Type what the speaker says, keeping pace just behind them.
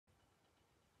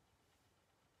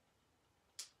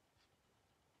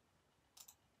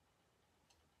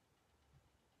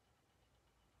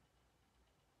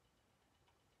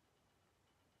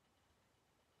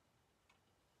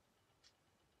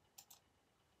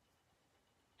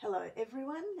Hello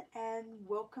everyone and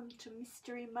welcome to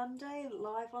Mystery Monday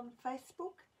live on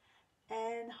Facebook,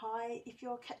 and hi if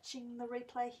you're catching the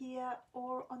replay here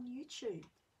or on YouTube.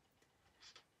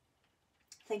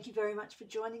 Thank you very much for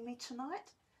joining me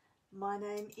tonight. My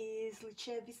name is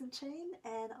Lucia Byzantine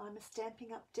and I'm a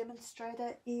Stampin' Up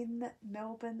demonstrator in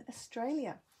Melbourne,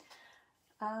 Australia.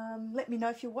 Let me know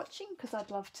if you're watching because I'd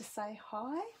love to say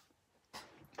hi,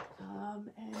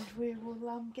 and we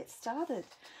will get started.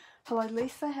 Hello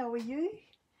Lisa, how are you?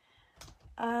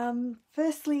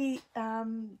 Firstly,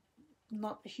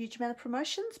 not a huge amount of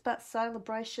promotions, but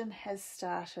Sale-a-bration has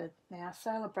started. Now,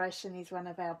 Sale-a-bration is one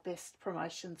of our best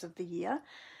promotions of the year.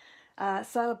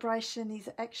 Sale-a-bration is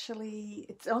actually,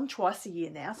 it's on twice a year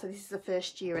now, so this is the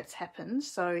first year it's happened.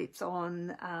 So it's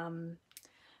on, and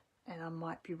I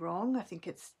might be wrong, I think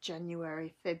it's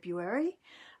January, February.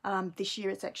 This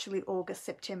year it's actually August,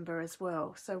 September as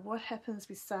well. So what happens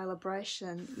with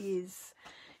Sale-a-bration is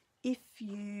if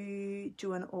you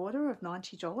do an order of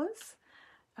 $90,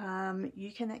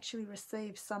 you can actually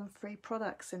receive some free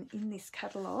products. And in this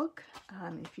catalogue,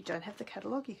 if you don't have the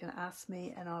catalogue, you can ask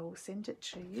me and I will send it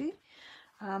to you.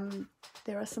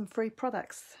 There are some free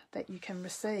products that you can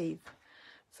receive.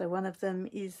 So one of them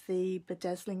is the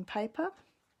bedazzling paper.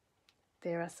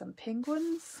 There are some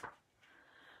penguins.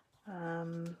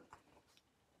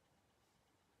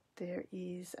 There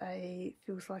is a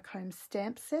Feels Like Home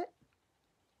stamp set,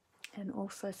 and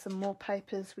also some more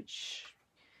papers which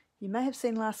you may have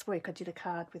seen last week. I did a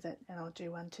card with it and I'll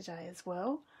do one today as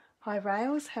well. Hi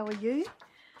Rails, how are you?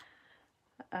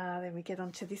 Then we get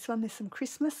on to this one. There's some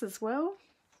Christmas as well.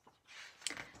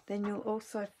 Then you'll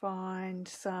also find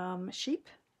some sheep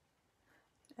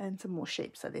and some more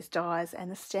sheep. So there's dies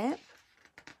and a stamp.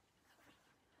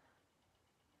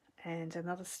 And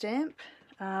another stamp,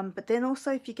 but then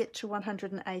also if you get to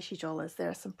 $180 there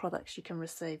are some products you can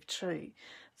receive too.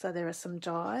 So there are some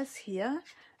dies here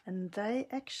and they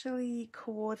actually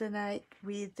coordinate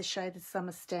with the Shaded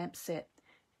Summer stamp set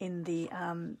in the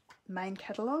main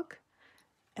catalogue,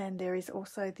 and there is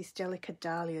also this Delicate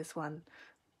Dahlias one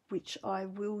which I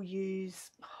will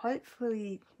use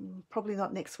hopefully, probably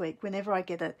not next week, whenever I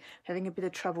get it. Having a bit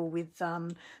of trouble with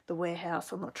the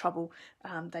warehouse, or not trouble,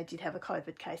 they did have a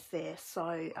COVID case there,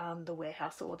 so the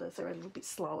warehouse orders are a little bit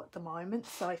slow at the moment.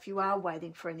 So if you are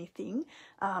waiting for anything,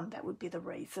 that would be the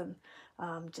reason.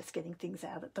 Just getting things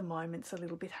out at the moment's a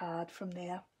little bit hard from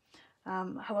there.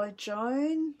 Hello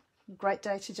Joan, great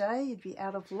day today, you'd be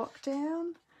out of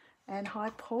lockdown. And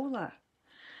hi Paula.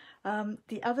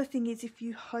 The other thing is, if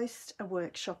you host a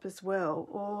workshop as well,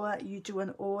 or you do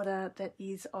an order that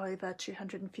is over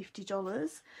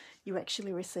 $250, you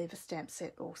actually receive a stamp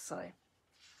set also.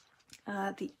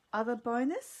 The other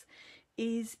bonus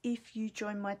is if you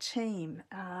join my team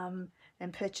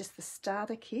and purchase the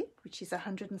starter kit, which is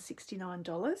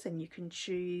 $169, and you can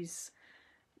choose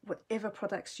whatever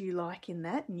products you like in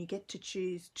that, and you get to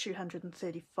choose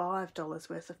 $235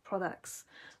 worth of products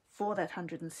for that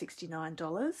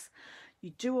 $169.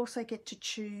 You do also get to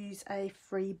choose a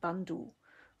free bundle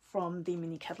from the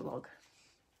mini catalogue,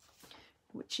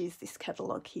 which is this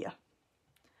catalogue here.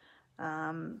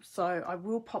 So I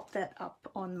will pop that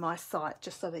up on my site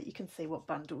just so that you can see what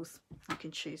bundles you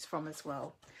can choose from as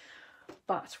well.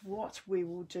 But what we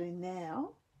will do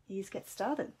now is get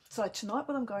started. So tonight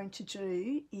what I'm going to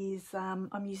do is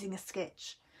I'm using a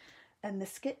sketch. And the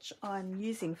sketch I'm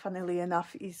using, funnily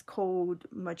enough, is called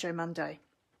Mojo Monday.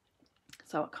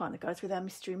 So it kind of goes with our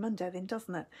Mystery Monday then,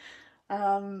 doesn't it?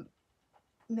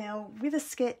 Now, with a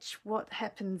sketch, what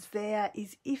happens there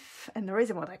is if, and the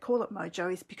reason why they call it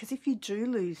Mojo is because if you do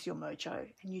lose your mojo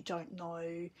and you don't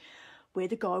know where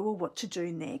to go or what to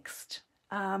do next,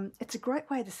 it's a great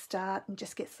way to start and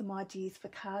just get some ideas for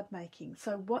card making.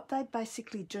 So what they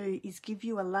basically do is give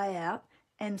you a layout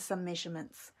and some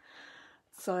measurements.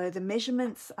 So the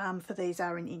measurements for these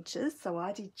are in inches, so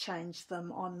I did change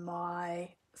them on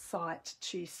my site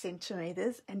to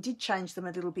centimetres, and did change them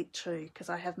a little bit too because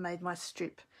I have made my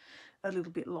strip a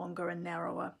little bit longer and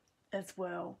narrower as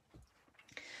well.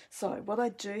 So what I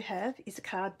do have is a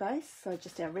card base, so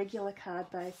just our regular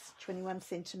card base, 21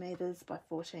 centimetres by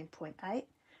 14.8, and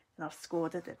I've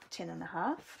scored it at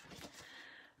 10.5.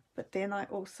 But then I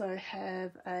also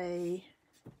have a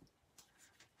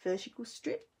vertical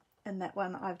strip, and that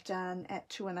one I've done at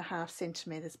 2.5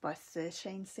 centimetres by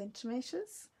 13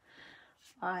 centimetres.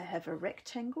 I have a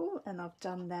rectangle and I've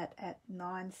done that at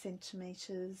 9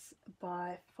 centimetres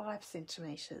by 5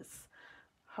 centimetres.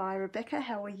 Hi Rebecca,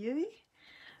 how are you?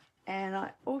 And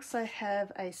I also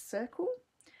have a circle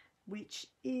which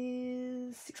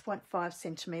is 6.5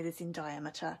 centimetres in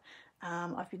diameter.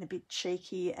 I've been a bit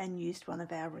cheeky and used one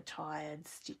of our retired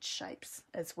stitch shapes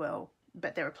as well.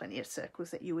 But there are plenty of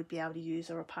circles that you would be able to use,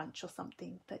 or a punch or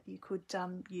something that you could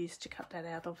use to cut that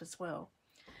out of as well.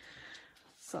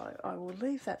 So I will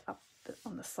leave that up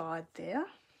on the side there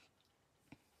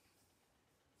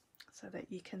so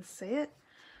that you can see it.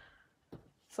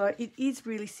 So it is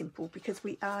really simple because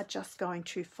we are just going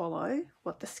to follow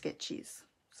what the sketch is.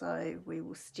 So we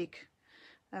will stick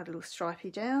our little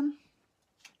stripey down,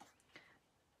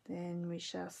 then we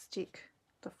shall stick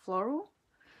the floral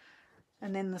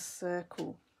and then the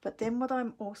circle. But then what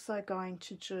I'm also going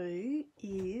to do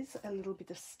is a little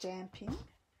bit of stamping,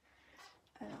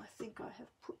 and I think I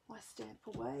have put my stamp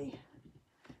away.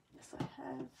 Yes, I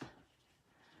have.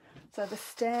 So the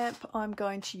stamp I'm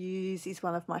going to use is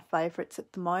one of my favourites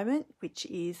at the moment, which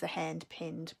is the hand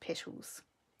penned petals.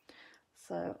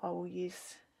 So I will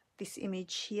use this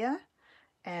image here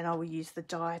and I will use the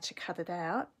die to cut it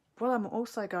out. What I'm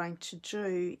also going to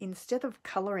do, instead of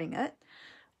colouring it,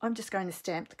 I'm just going to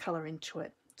stamp the colour into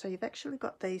it. So you've actually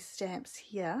got these stamps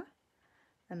here,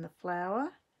 and the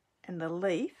flower and the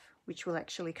leaf, which will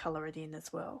actually colour it in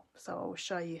as well. So I'll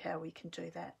show you how we can do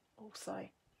that also.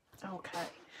 Okay,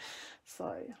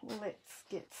 so let's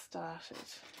get started.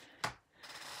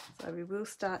 So we will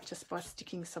start just by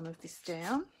sticking some of this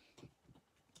down.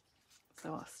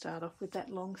 So I'll start off with that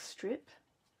long strip.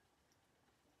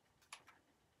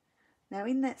 Now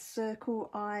in that circle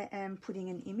I am putting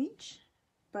an image,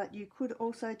 but you could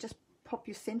also just pop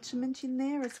your sentiment in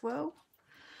there as well.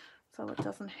 So it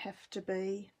doesn't have to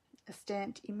be a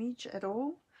stamped image at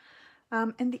all.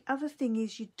 And the other thing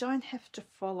is you don't have to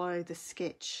follow the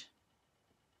sketch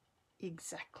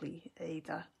exactly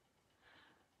either.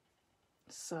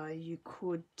 So you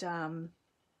could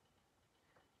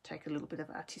take a little bit of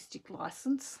artistic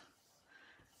license,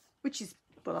 which is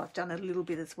what I've done a little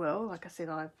bit as well. Like I said,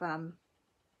 I've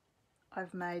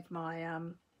made my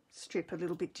strip a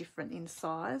little bit different in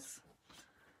size,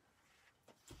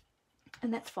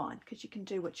 and that's fine because you can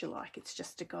do what you like. It's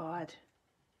just a guide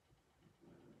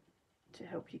to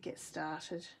help you get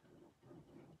started.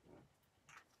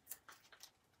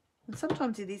 And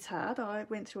sometimes it is hard. I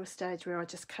went through a stage where I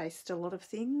just cased a lot of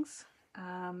things,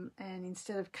 and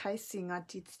instead of casing I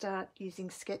did start using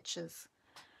sketches,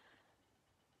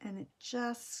 and it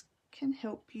just can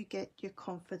help you get your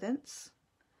confidence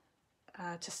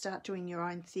to start doing your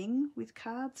own thing with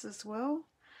cards as well.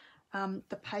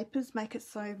 The papers make it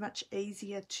so much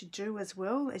easier to do as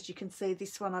well. As you can see,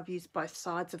 this one I've used both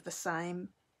sides of the same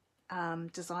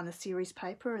designer series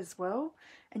paper as well,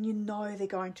 and you know they're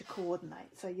going to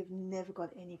coordinate, so you've never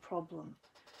got any problem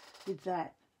with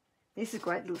that. This is a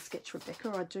great little sketch,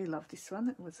 Rebecca. I do love this one.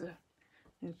 It was a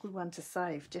good one to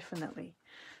save, definitely.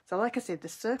 So like I said, the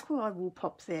circle I will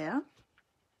pop there,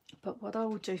 but what I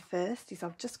will do first is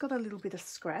I've just got a little bit of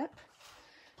scrap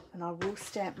and I will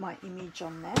stamp my image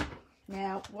on that.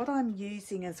 Now what I'm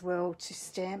using as well to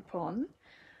stamp on,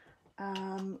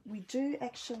 we do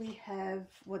actually have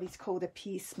what is called a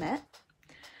pierce mat,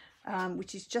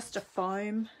 which is just a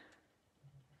foam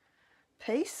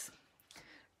piece.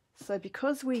 So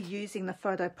because we're using the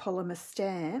photopolymer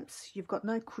stamps, you've got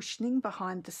no cushioning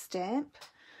behind the stamp,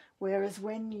 whereas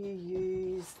when you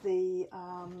use the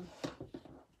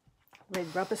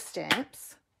red rubber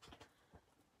stamps,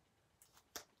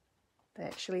 they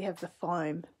actually have the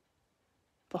foam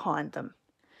behind them.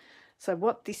 So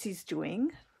what this is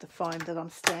doing, the foam that I'm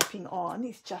stamping on,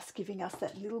 is just giving us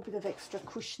that little bit of extra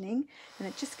cushioning, and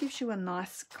it just gives you a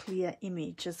nice clear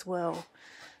image as well.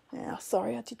 Now,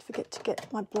 sorry, I did forget to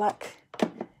get my black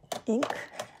ink.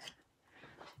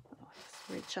 I'll just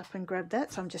reach up and grab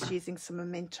that. So I'm just using some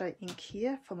Memento ink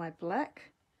here for my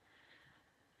black.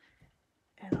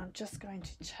 And I'm just going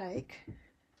to take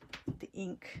the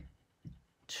ink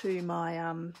to my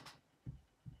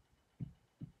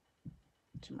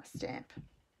stamp.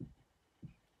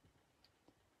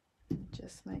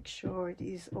 Just make sure it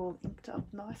is all inked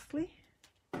up nicely.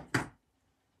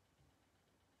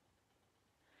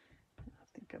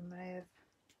 I may have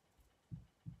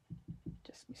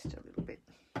just missed a little bit.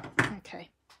 Okay.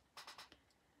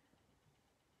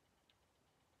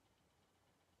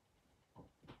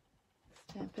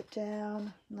 Stamp it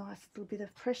down, nice little bit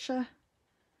of pressure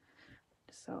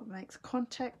so it makes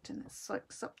contact and it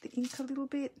soaks up the ink a little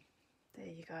bit. There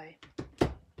you go.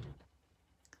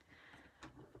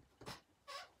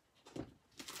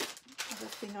 Other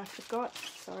thing I forgot,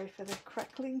 sorry for the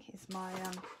crackling, is my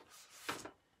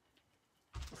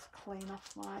clean off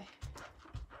my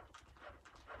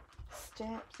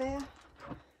stamp there.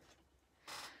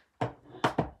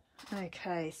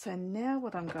 Okay, so now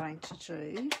what I'm going to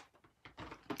do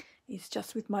is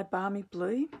just with my Balmy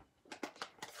Blue.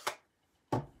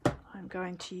 I'm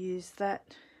going to use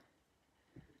that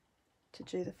to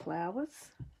do the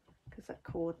flowers because that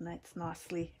coordinates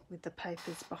nicely with the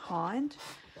papers behind.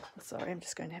 Sorry, I'm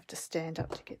just going to have to stand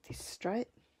up to get this straight.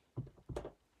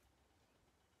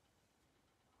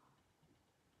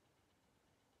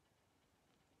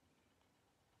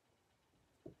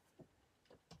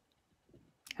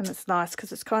 And it's nice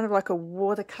because it's kind of like a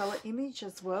watercolour image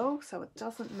as well, so it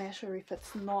doesn't matter if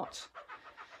it's not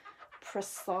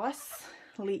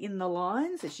precisely in the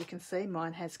lines. As you can see,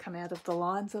 mine has come out of the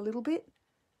lines a little bit,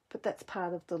 but that's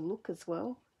part of the look as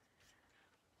well.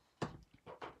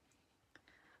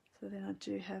 So then I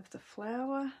do have the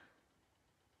flower.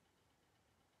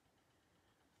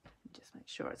 Just make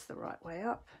sure it's the right way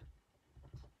up.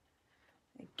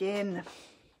 Again,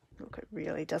 look, it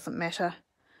really doesn't matter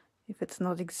if it's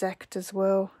not exact as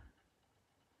well.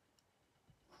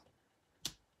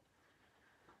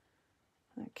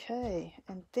 Okay,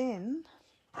 and then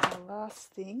the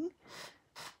last thing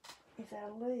is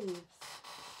our leaves.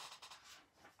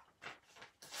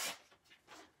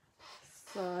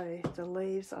 So the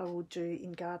leaves I will do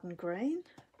in garden green.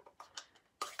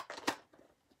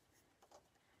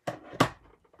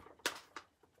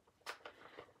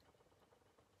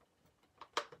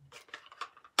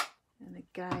 And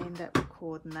again, that will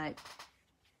coordinate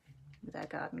with our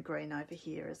garden green over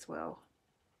here as well.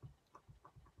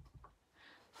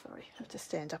 Sorry, I have to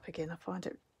stand up again. I find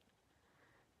it,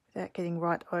 without getting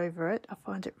right over it, I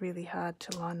find it really hard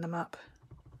to line them up.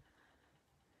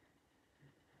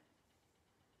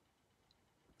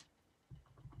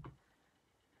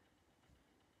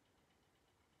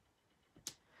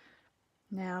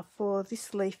 Now for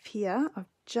this leaf here, I've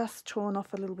just torn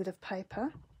off a little bit of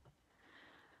paper.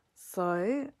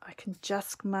 So I can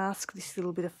just mask this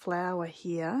little bit of flower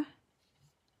here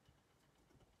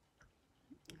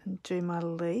and do my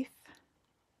leaf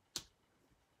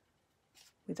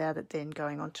without it then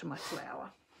going onto my flower.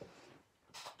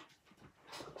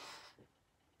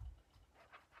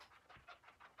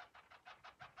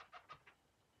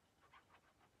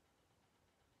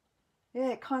 Yeah,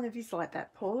 it kind of is like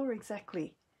that, Paula,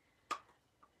 exactly.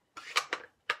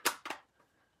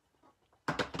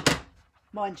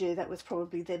 Mind you, that was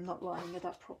probably them not lining it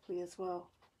up properly as well.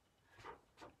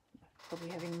 Probably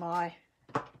having my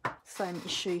same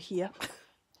issue here.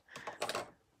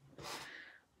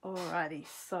 Alrighty,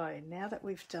 so now that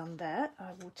we've done that,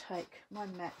 I will take my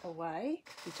mat away.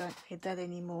 We don't need that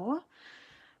anymore.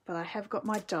 But I have got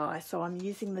my die, so I'm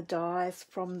using the dies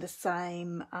from the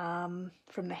same,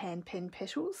 from the hand pen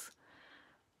petals.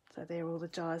 So they're all the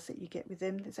dies that you get with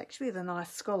them. There's actually the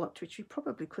nice scalloped, which we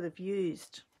probably could have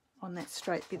used on that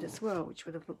straight bit as well, which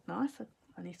would have looked nice. I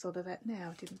only thought of that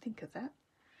now, I didn't think of that.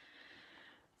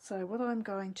 So what I'm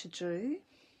going to do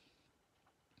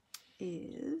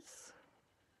is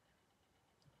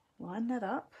line that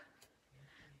up.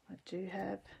 I do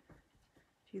have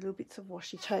a few little bits of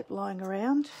washi tape lying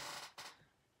around,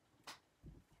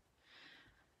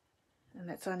 and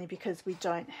that's only because we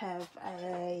don't have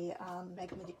a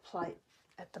magnetic plate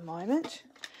at the moment.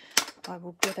 I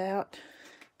will get out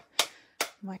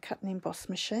my cut and emboss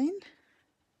machine,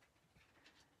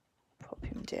 pop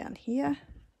him down here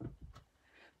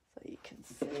so you can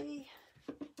see.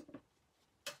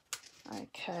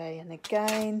 Okay, and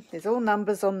again, there's all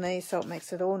numbers on these, so it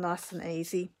makes it all nice and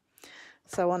easy.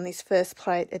 So on this first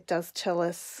plate, it does tell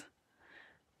us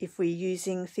if we're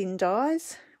using thin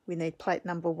dies, we need plate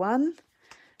number 1,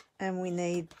 and we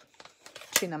need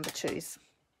 2 number 2s.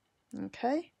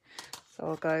 Okay, so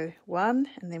I'll go 1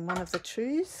 and then one of the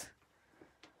 2s.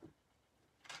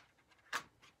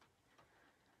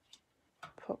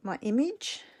 Pop my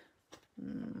image.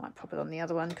 Might pop it on the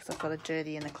other one because I've got a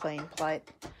dirty and a clean plate.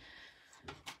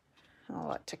 I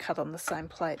like to cut on the same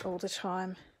plate all the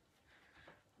time.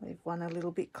 Leave one a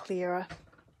little bit clearer.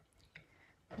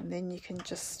 And then you can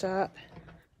just start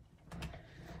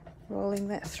rolling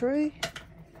that through.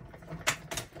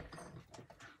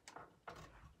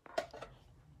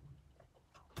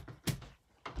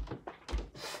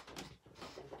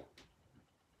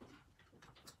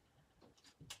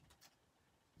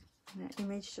 And that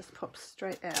image just pops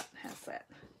straight out. How's that?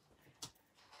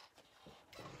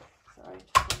 Sorry,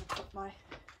 just going to put my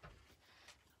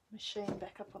machine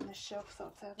back up on this shelf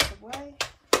so it's out of the way.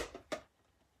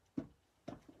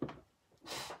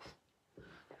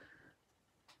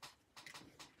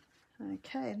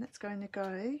 Okay, and that's going to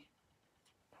go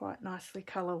quite nicely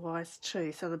colour-wise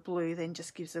too. So the blue then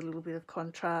just gives a little bit of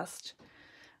contrast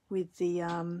with the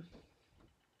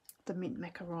mint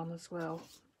macaron as well.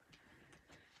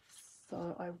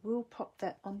 So I will pop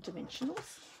that on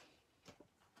dimensionals.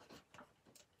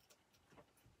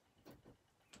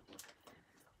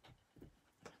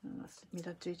 admit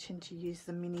I do tend to use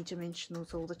the mini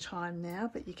dimensionals all the time now,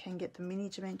 but you can get the mini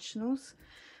dimensionals,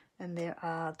 and there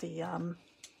are the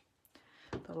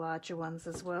larger ones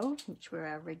as well, which were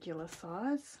our regular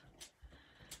size.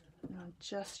 And I'm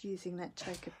just using that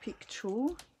take a pick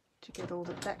tool to get all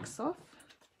the backs off.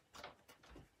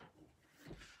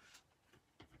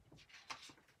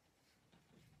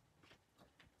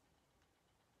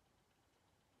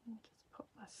 I'll just pop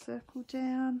my circle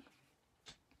down,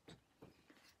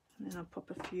 and then I'll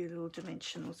pop a few little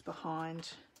dimensionals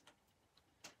behind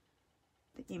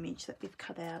the image that we've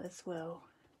cut out as well.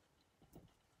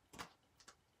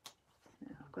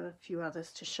 Now I've got a few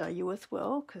others to show you as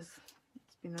well, because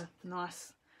it's been a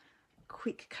nice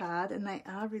quick card, and they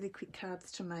are really quick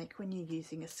cards to make when you're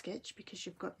using a sketch, because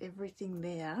you've got everything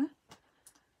there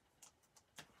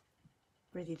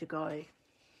ready to go.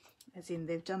 As in,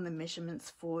 they've done the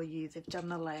measurements for you, they've done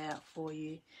the layout for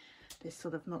you. There's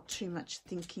sort of not too much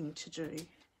thinking to do,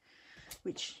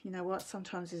 which, you know what,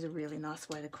 sometimes is a really nice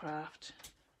way to craft.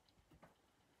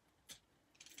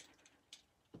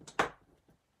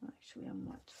 Actually, I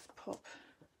might just pop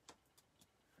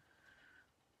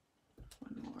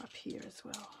one more up here as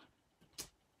well.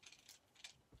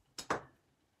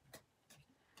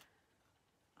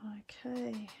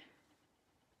 Okay,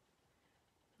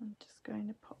 I'm just going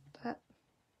to pop that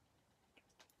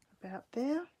about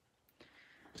there.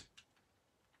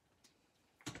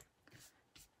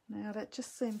 Now that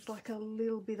just seems like a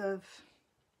little bit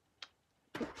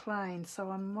plain, so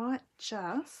I might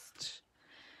just,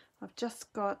 I've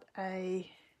just got a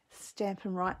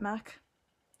Stampin' Up marker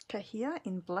here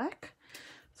in black.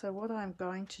 So what I'm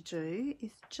going to do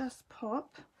is just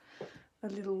pop a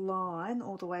little line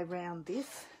all the way around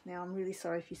this. Now I'm really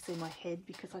sorry if you see my head,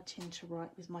 because I tend to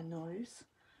write with my nose.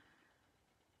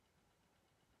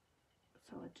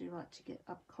 So I do like to get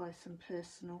up close and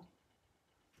personal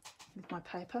with my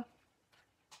paper.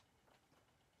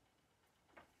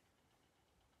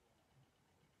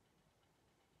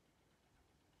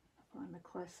 I find the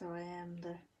closer I am,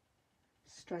 the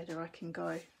straighter I can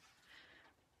go.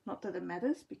 Not that it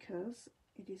matters, because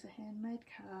it is a handmade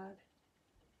card.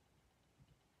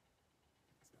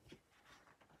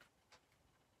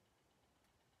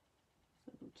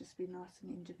 So it'll just be nice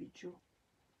and individual.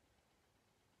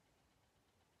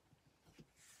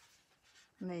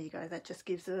 And there you go, that just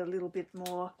gives it a little bit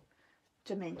more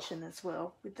dimension as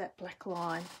well, with that black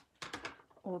line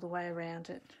all the way around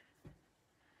it.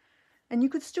 And you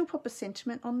could still pop a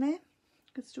sentiment on there.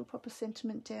 You could still pop a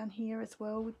sentiment down here as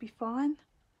well, would be fine.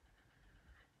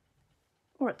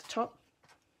 Or at the top,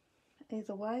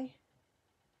 either way.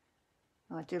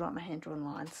 I do like my hand-drawn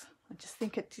lines. I just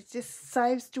think it just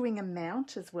saves doing a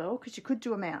mount as well, because you could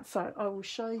do a mount. So I will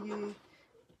show you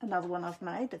another one I've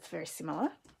made that's very similar.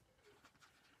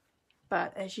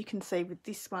 But as you can see with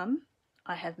this one,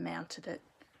 I have mounted it.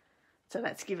 So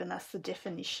that's given us the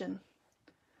definition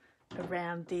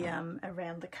around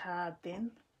the card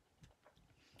then.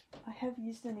 I have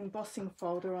used an embossing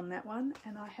folder on that one,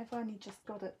 and I have only just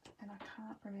got it, and I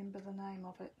can't remember the name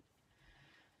of it.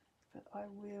 But I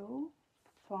will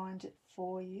find it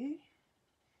for you.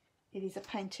 It is a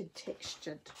painted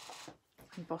textured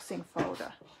embossing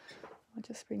folder. I'll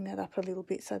just bring that up a little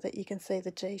bit so that you can see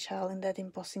the detail in that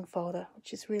embossing folder,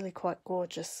 which is really quite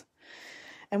gorgeous.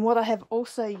 And what I have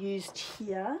also used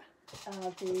here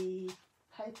are the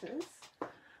papers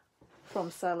from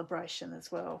Sale-a-bration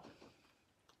as well.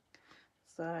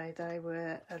 So they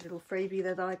were a little freebie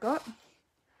that I got,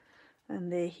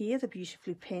 and they're here, they're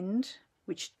beautifully penned,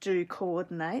 which do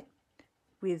coordinate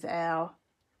with our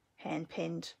hand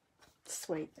penned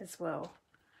suite as well.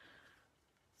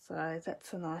 So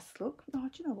that's a nice look. Oh,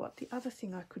 do you know what? The other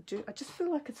thing I could do, I just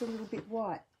feel like it's a little bit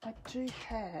white. I do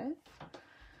have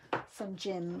some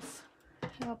gems.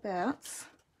 How about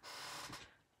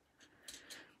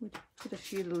we put a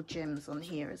few little gems on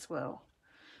here as well?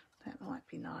 That might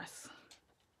be nice.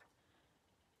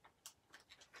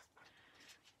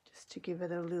 Just to give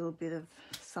it a little bit of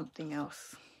something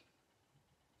else.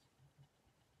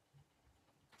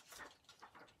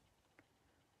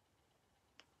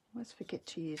 Always forget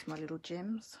to use my little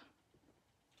gems.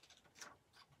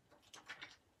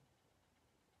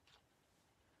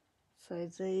 So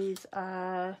these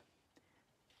are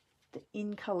the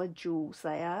in colour jewels.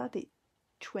 They are the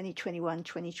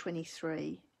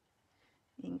 2021-2023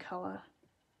 in colour.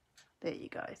 There you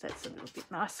go. That's a little bit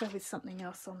nicer with something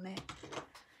else on there.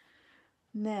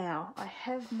 Now I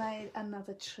have made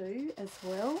another two as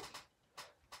well.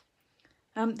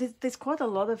 There's quite a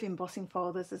lot of embossing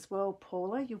folders as well,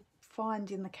 Paula. You'll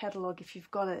find in the catalogue, if you've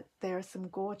got it, there are some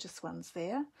gorgeous ones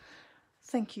there.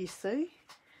 Thank you, Sue.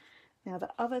 Now the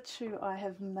other two I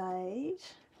have made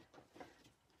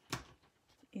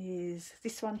is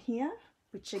this one here,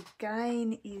 which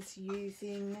again is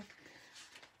using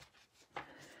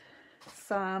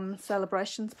some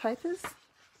Sale-a-brations papers,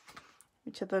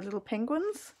 which are the little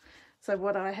penguins. So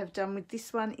what I have done with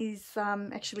this one is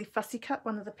actually fussy cut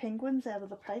one of the penguins out of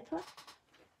the paper.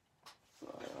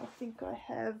 So I think I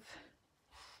have,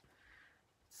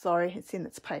 sorry, it's in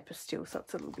its paper still, so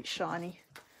it's a little bit shiny.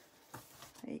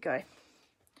 There you go.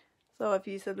 So I've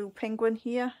used a little penguin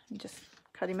here and just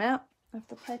cut him out of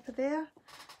the paper there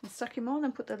and stuck him on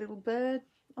and put the little bird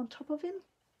on top of him.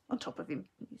 On top of him,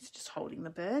 he's just holding the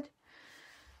bird.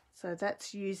 So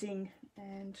that's using,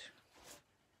 and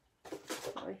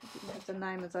sorry, I didn't have the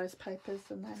name of those papers.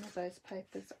 The name of those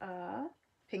papers are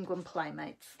Penguin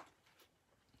Playmates.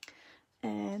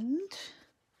 And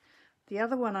the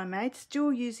other one I made,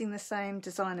 still using the same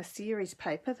designer series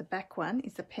paper, the back one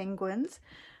is the penguins,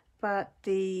 but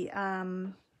the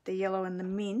yellow and the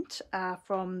mint are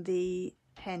from the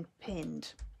hand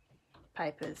penned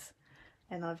papers.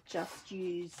 And I've just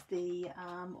used the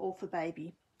All for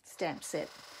Baby stamp set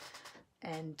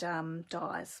and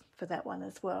dies for that one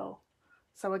as well.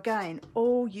 So again,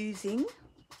 all using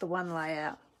the one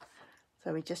layout.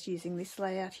 So we're just using this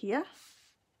layout here.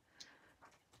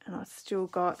 And I've still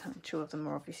got, two of them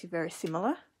are obviously very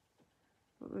similar,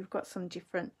 but we've got some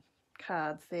different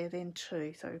cards there then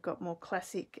too. So we've got more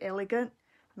classic, elegant,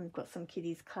 and we've got some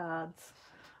kiddies cards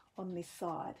on this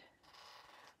side.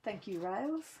 Thank you,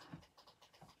 Rails.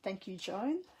 Thank you,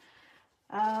 Joan.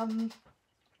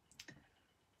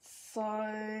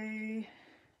 So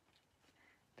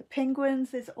the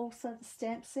penguins, there's also the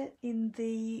stamp set in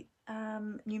the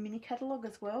new mini catalogue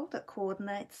as well that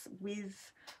coordinates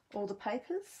with all the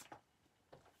papers.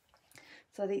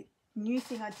 So the new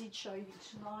thing I did show you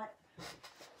tonight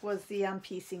was the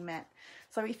piercing mat.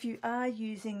 So if you are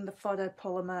using the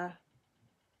photopolymer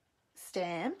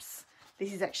stamps,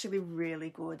 this is actually really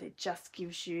good. It just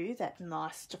gives you that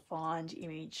nice defined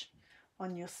image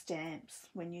on your stamps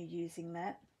when you're using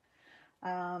that.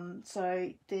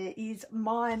 So there is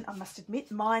mine, I must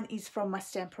admit, mine is from my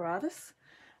Stampin'Up,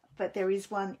 but there is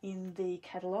one in the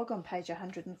catalogue on page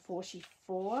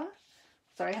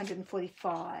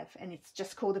 145, and it's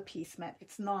just called a piece mat.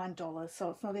 It's $9, so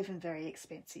it's not even very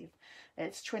expensive.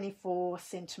 It's 24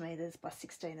 centimetres by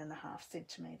 16.5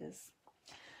 centimetres.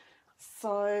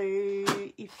 So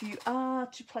if you are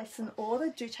to place an order,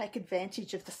 do take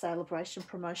advantage of the Sale-a-bration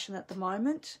promotion at the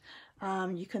moment.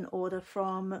 You can order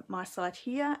from my site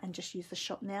here and just use the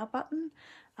Shop Now button.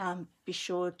 Be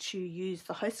sure to use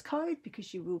the host code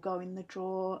because you will go in the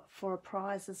draw for a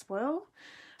prize as well.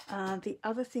 The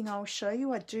other thing I'll show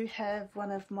you, I do have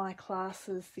one of my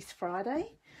classes this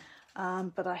Friday,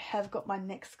 but I have got my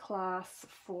next class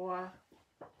for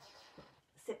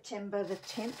September the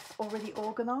 10th already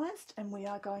organised, and we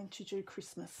are going to do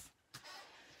Christmas.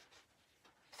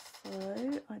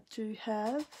 So I do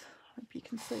have, hope you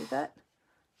can see that,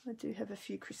 I do have a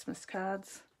few Christmas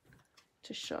cards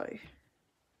to show.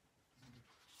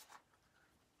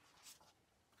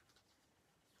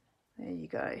 There you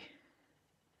go.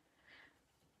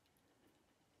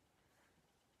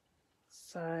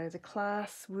 So the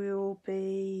class will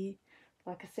be,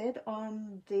 like I said,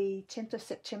 on the 10th of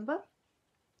September.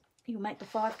 You'll make the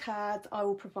 5 cards. I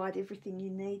will provide everything you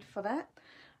need for that.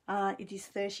 It is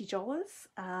 $30,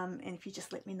 and if you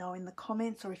just let me know in the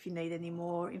comments, or if you need any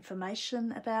more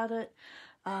information about it,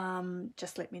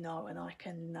 just let me know and I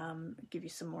can give you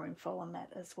some more info on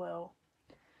that as well.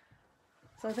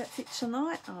 So that's it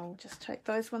tonight. I'll just take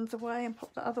those ones away and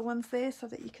pop the other ones there so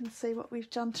that you can see what we've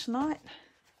done tonight.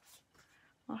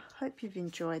 I hope you've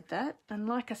enjoyed that. And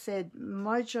like I said,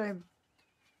 Mojo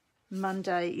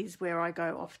Monday is where I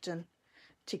go often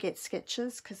to get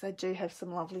sketches, because they do have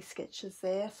some lovely sketches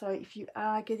there. So if you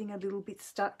are getting a little bit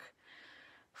stuck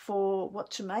for what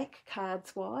to make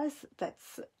cards wise,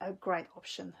 that's a great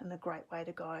option and a great way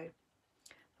to go.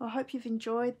 I hope you've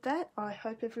enjoyed that. I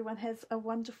hope everyone has a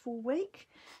wonderful week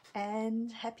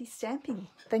and happy stamping.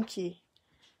 Thank you.